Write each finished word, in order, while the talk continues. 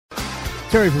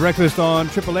Terry for breakfast on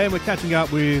Triple M. We're catching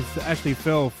up with Ashley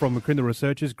Fell from McCrindle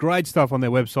Researchers. Great stuff on their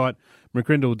website,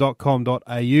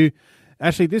 mccrindle.com.au.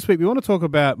 Ashley, this week we want to talk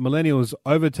about millennials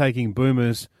overtaking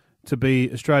boomers to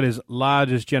be Australia's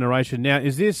largest generation. Now,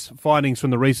 is this findings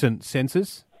from the recent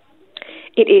census?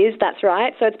 It is, that's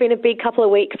right. So it's been a big couple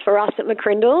of weeks for us at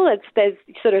McCrindle. There's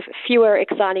sort of fewer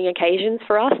exciting occasions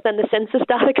for us than the census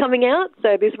data coming out.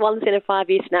 So this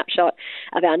once-in-a-5-year snapshot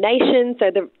of our nation.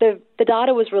 So the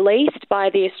data was released by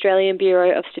the Australian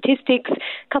Bureau of Statistics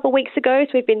a couple of weeks ago.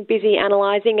 So we've been busy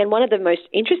analysing. And one of the most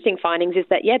interesting findings is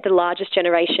that, the largest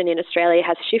generation in Australia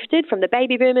has shifted from the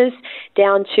baby boomers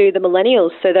down to the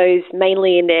millennials. So those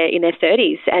mainly in their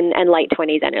 30s and late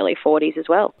 20s and early 40s as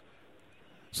well.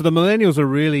 So the millennials are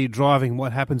really driving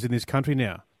what happens in this country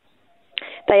now?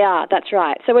 They are, that's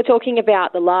right. So we're talking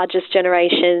about the largest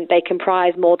generation. They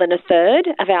comprise more than a third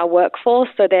of our workforce.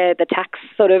 So they're the tax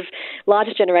sort of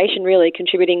largest generation really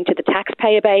contributing to the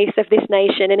taxpayer base of this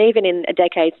nation. And even in a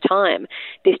decade's time,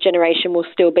 this generation will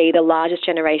still be the largest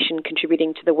generation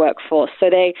contributing to the workforce. So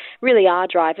they really are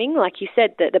driving, like you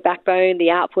said, the backbone,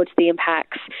 the outputs, the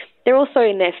impacts. They're also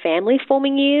in their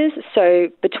family-forming years, so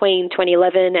between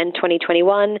 2011 and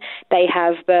 2021, they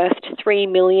have birthed 3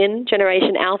 million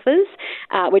Generation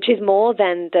Alphas, which is more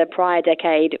than the prior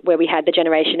decade where we had the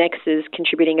Generation Xs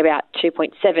contributing about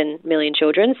 2.7 million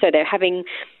children. So they're having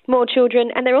more children,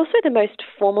 and they're also the most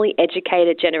formally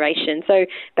educated generation. So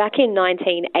back in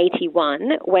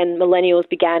 1981, when millennials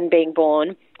began being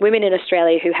born, women in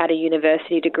Australia who had a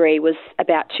university degree was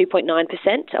about 2.9%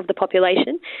 of the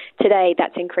population. Today,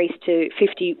 that's increased to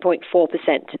 50.4%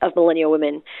 of millennial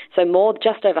women. So more,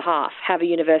 just over half, have a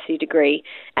university degree.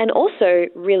 And also,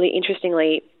 really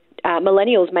interestingly,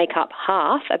 millennials make up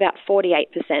half, about 48%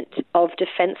 of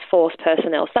Defence Force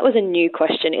personnel. So that was a new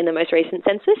question in the most recent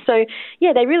census. So,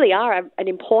 they really are an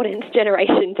important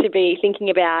generation to be thinking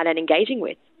about and engaging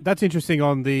with. That's interesting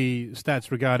on the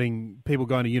stats regarding people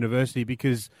going to university,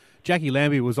 because Jackie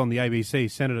Lambie was on the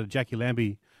ABC, Senator Jackie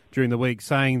Lambie, during the week,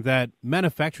 saying that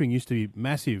manufacturing used to be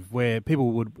massive, where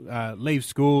people would leave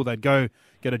school, they'd go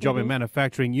get a job in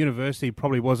manufacturing. University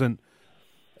probably wasn't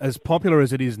as popular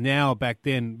as it is now back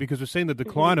then, because we've seen the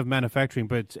decline of manufacturing,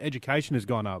 but education has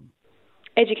gone up.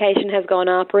 Education has gone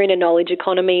up. We're in a knowledge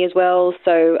economy as well.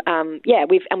 So,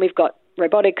 we've got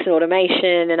robotics and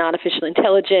automation and artificial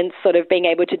intelligence sort of being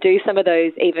able to do some of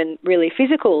those even really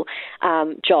physical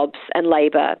jobs and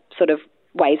labour sort of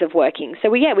ways of working. So,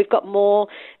 we've got more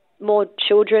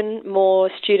children,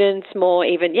 more students, more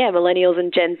even, millennials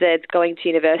and Gen Zs going to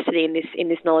university in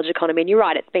this knowledge economy. And you're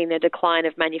right, it's been a decline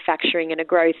of manufacturing and a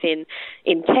growth in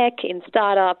tech, in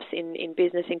startups, in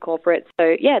business, in corporate.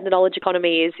 So, the knowledge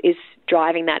economy is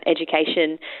driving that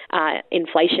education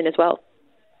inflation as well.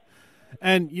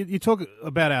 And you talk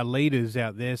about our leaders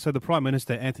out there. So the Prime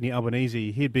Minister, Anthony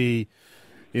Albanese, he'd be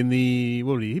in the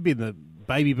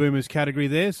baby boomers category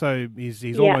there. So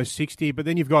he's almost 60. But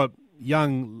then you've got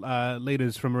young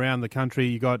leaders from around the country.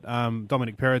 You've got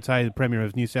Dominic Perrottet, the Premier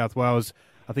of New South Wales.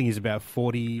 I think he's about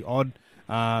 40-odd.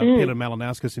 Peter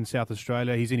Malinauskas in South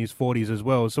Australia, he's in his 40s as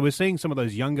well. So we're seeing some of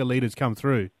those younger leaders come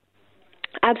through.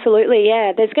 Absolutely,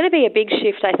 yeah. There's going to be a big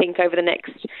shift, I think, over the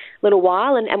next little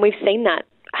while, and we've seen that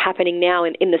happening now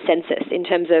in the census in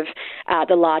terms of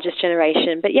the largest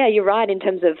generation. But you're right, in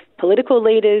terms of political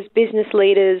leaders, business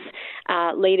leaders,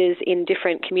 leaders in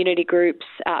different community groups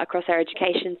across our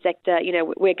education sector,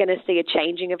 we're going to see a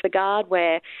changing of the guard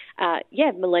where,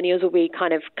 millennials will be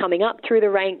kind of coming up through the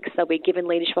ranks. They'll be given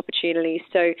leadership opportunities.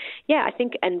 So, I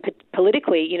think, and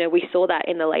politically, we saw that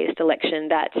in the latest election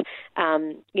that,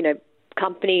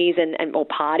 companies or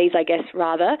parties, I guess,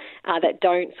 rather, that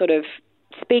don't sort of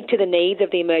speak to the needs of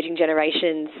the emerging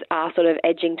generations are sort of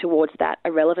edging towards that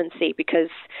irrelevancy, because,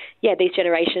 these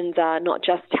generations are not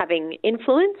just having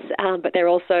influence, but they're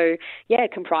also,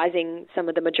 comprising some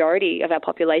of the majority of our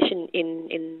population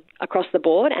in across the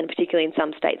board, and particularly in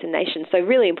some states and nations. So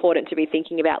really important to be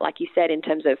thinking about, like you said, in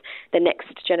terms of the next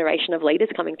generation of leaders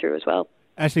coming through as well.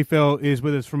 Ashley Fell is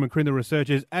with us from McCrindle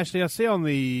Researchers. Ashley, I see on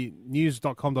the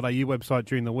news.com.au website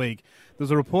during the week,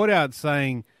 there's a report out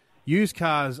saying used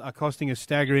cars are costing a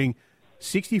staggering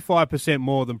 65%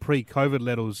 more than pre-COVID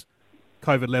levels,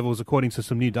 according to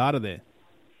some new data there.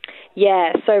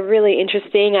 Yeah, so really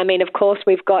interesting. I mean, of course,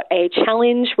 we've got a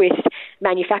challenge with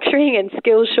manufacturing and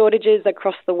skills shortages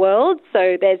across the world.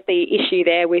 So there's the issue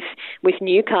there with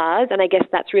new cars, and I guess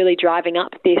that's really driving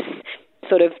up this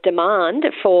sort of demand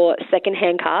for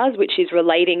second-hand cars, which is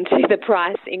relating to the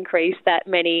price increase that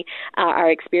many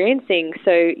are experiencing.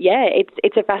 So, yeah,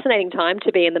 it's a fascinating time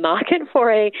to be in the market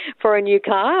for a new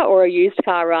car, or a used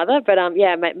car rather. But I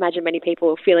imagine many people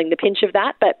are feeling the pinch of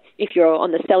that. But if you're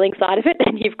on the selling side of it,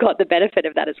 then you've got the benefit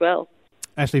of that as well.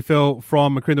 Ashley Fell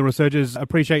from McCrindle Researchers,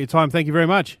 appreciate your time. Thank you very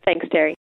much. Thanks, Terry.